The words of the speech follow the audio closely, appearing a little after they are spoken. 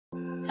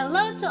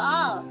Hello to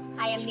all!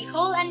 I am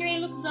Nicole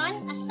Andre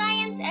Lukzon, a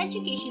science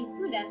education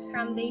student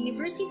from the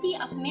University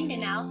of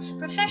Mindanao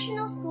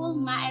Professional School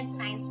MAED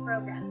Science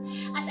Program.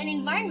 As an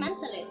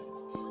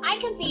environmentalist,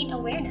 I campaign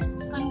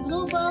awareness on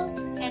global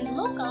and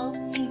local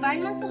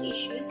environmental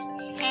issues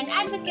and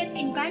advocate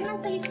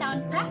environmentally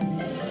sound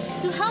practices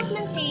to help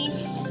maintain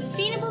a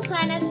sustainable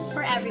planet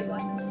for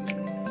everyone.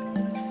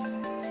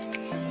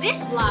 This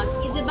vlog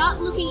is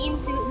about looking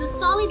into the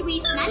solid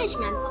waste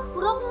management of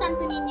Purok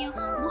Santo Niño,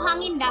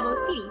 Buhangin, Davao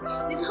City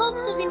with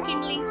hopes of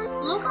enkindling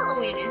local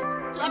awareness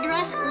to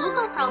address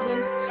local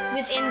problems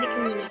within the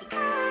community.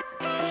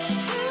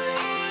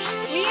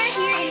 We are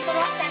here in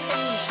Purok Santo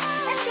Niño.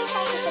 Let's go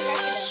talk to the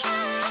residents.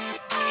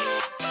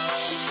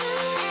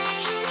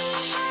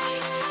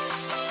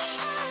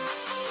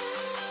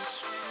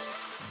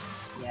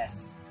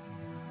 Yes.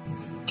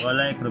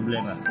 Walay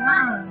problema.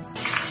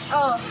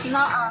 Oh,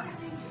 naa.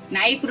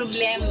 Naay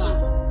problema.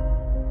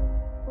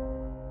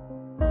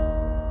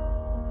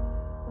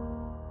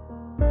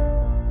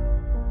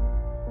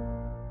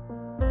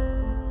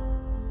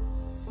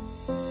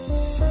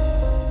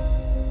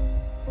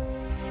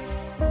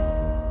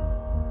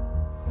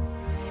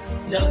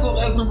 Hindi ako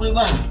kaya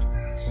problema.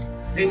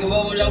 Hindi ka ba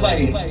mo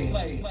labay?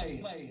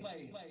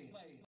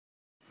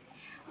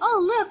 Oh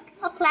look,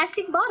 a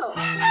plastic bottle.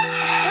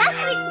 Last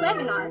week's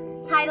webinar,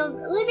 titled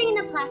Living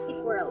in a Plastic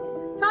World,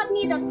 taught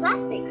me that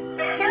plastics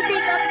can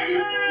take up to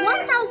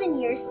 1,000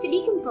 years to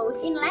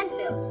decompose in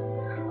landfills.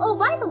 Oh,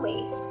 by the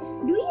way,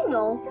 do you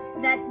know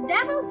that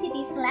Davao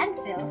City's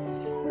landfill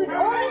could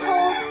only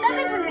hold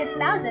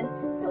 700,000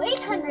 to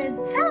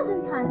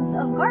 800,000 tons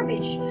of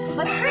garbage,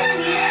 but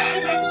currently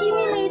it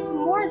accumulates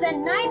more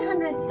than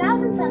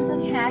 900,000 tons of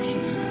trash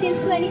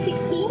since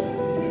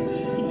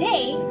 2016?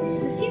 Today,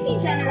 the city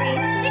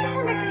generates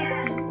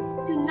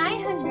 650 to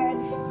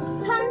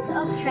 900 tons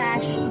of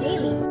trash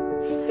daily.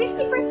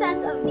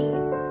 50% of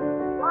these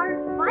are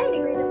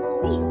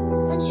biodegradable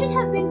wastes and should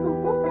have been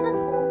composted at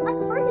home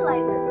as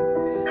fertilizers.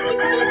 It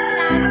seems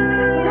that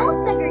no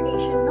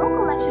segregation, no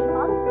collection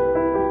policy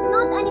is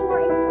not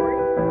anymore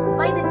enforced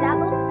by the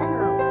Davao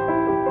Senro.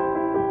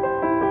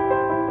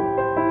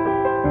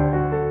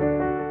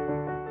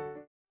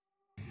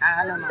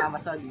 Alam mga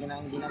basod,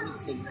 ginang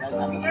dinamis kay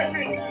Alma sa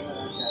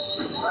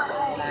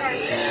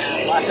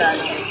wasa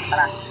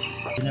para.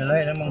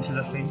 Pinalay namang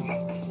sila kay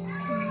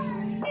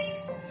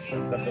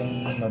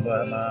katong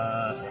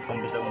atong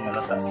bisag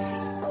malata.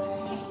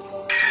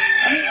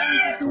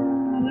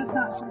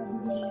 Malata.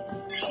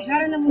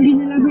 Sigara na mo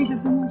ginalabay sa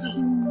pumunta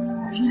sa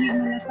hindi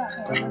malata.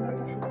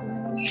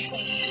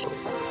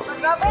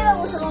 Magrabay lang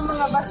mo sa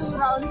mga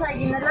basura, unsay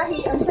ginalahi,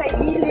 unsay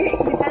dili.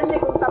 Depende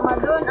kung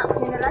tamadon. Ang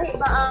ginalahi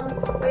ba ang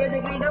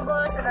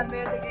biodegradable sa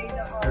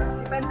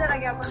non-biodegradable. Depende lang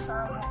yapon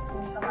sa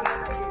kung tamadon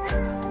na dili.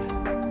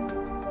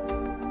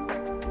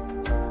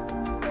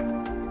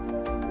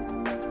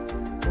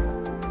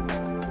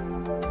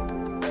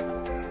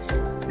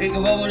 Hindi ka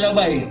ba mo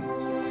labay?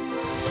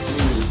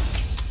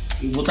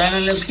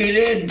 Ibutanan lang sa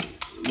kilid.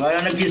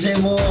 Bala nagkisay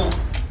mo.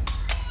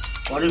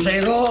 Ano sa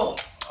iro?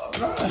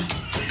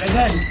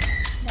 Dagan.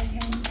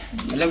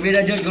 Alam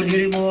na dyan kung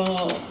diri mo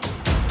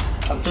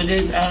up to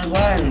date ang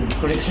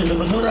collection ng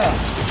basura.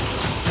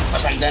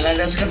 Pasagdalan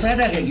lang sa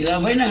kalsada kaya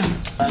gilabay na.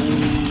 Ang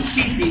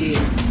city,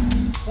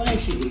 wala yung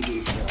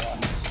segregation.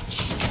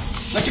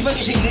 Kasi pag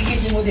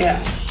i-segregate mo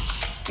diha,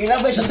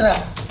 ilabay sa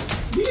truck.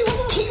 Dili mo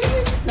kung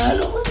segregate.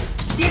 Nahalo mo.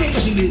 Dili ka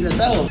segregate na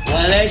tao.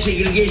 Wala yung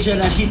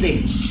segregation na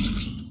city.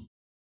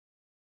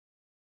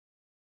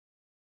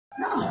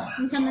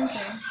 Minsan man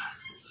sir.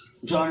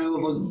 Saan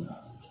mo pag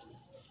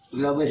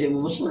ilabay sa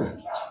imo basura?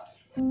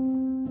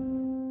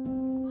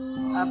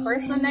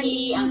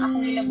 Personally, ang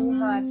akong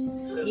ginabuhat,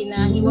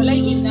 ginahiwalay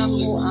gid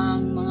nako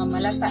ang mga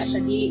malata sa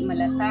dili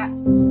malata.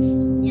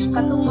 Yang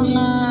katong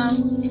mga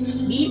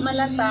dili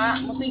malata,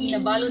 mo to'y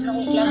ginabalot na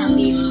ko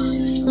plastic.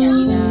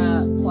 Yang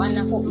ginakuan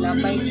na ko,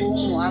 labay ko,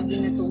 muagi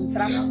na tong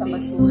truck sa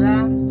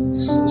basura.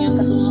 Yang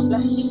katong mga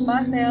plastic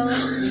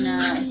bottles,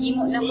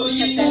 ginahimo na ko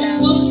siya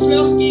kanang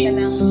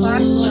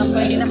pot nga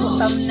pwede na ko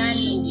tamnan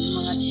o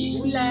mga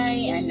gulay,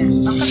 ana.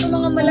 Ang katong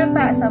mga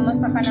malata, sama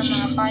sa kanang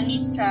mga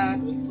panit sa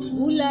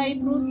gulay,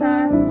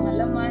 prutas, mga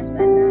lamas,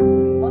 ana.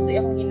 Mo to'y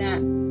ako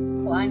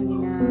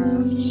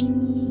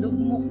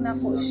dugmok na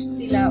ko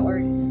sila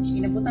or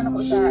ginabutan ako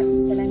sa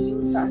kanang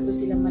yuta ato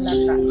sila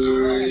malata.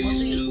 Kaya mo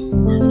to'y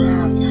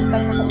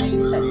ginabutang na ko nga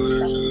yuta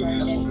sa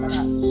garden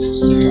para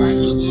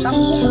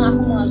tambok ang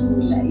ako mga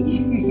gulay.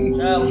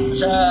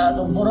 Sa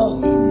atong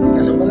Purok,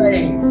 sa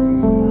balay,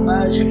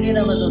 masimili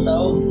naman itong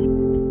tao.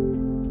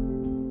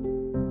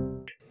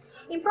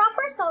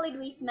 Improper solid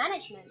waste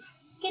management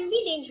can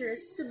be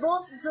dangerous to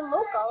both the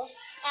local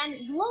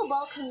and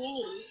global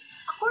community.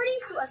 According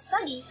to a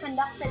study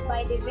conducted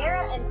by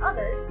Davao and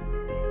others,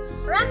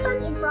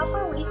 rampant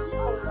improper waste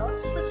disposal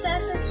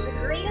possesses the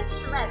greatest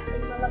threat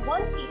in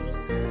Malabon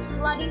City's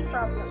flooding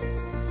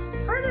problems.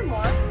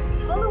 Furthermore,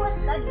 follow a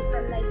study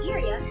from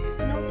Nigeria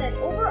noted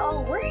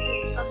overall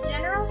worsening of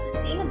general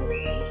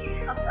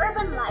sustainability of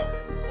urban life,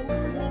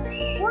 including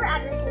poor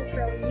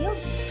agricultural yield,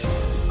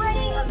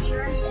 spreading of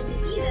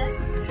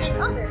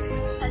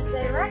as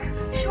direct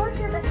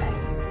short-term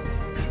effects,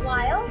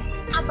 while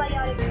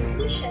abiotic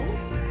depletion,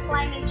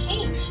 climate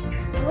change,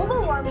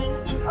 global warming,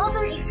 and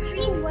other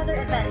extreme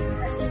weather events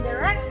as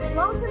indirect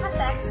long-term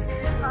effects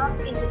of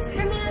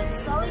indiscriminate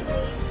solid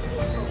waste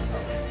disposal.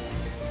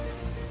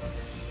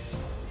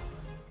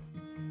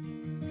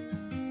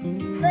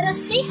 Let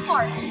us take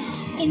part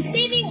in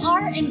saving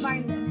our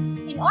environment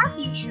and our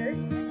future,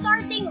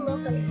 starting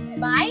locally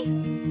by,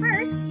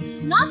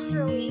 first, not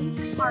throwing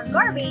our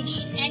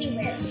garbage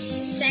anywhere.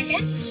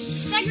 Second,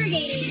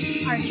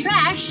 segregating our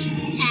trash.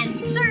 And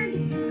third,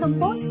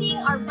 composting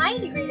our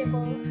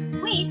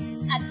biodegradable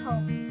wastes at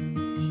home.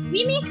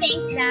 We may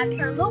think that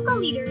our local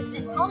leaders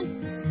and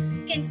policies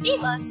can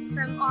save us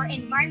from our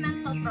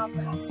environmental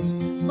problems,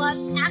 but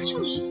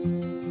actually,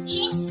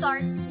 change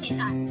starts in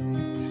us.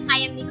 I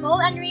am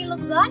Nicole Andre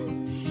Luzon,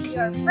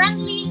 your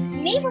friendly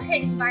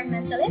neighborhood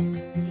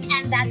environmentalist,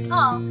 and that's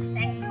all.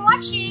 Thanks for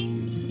watching!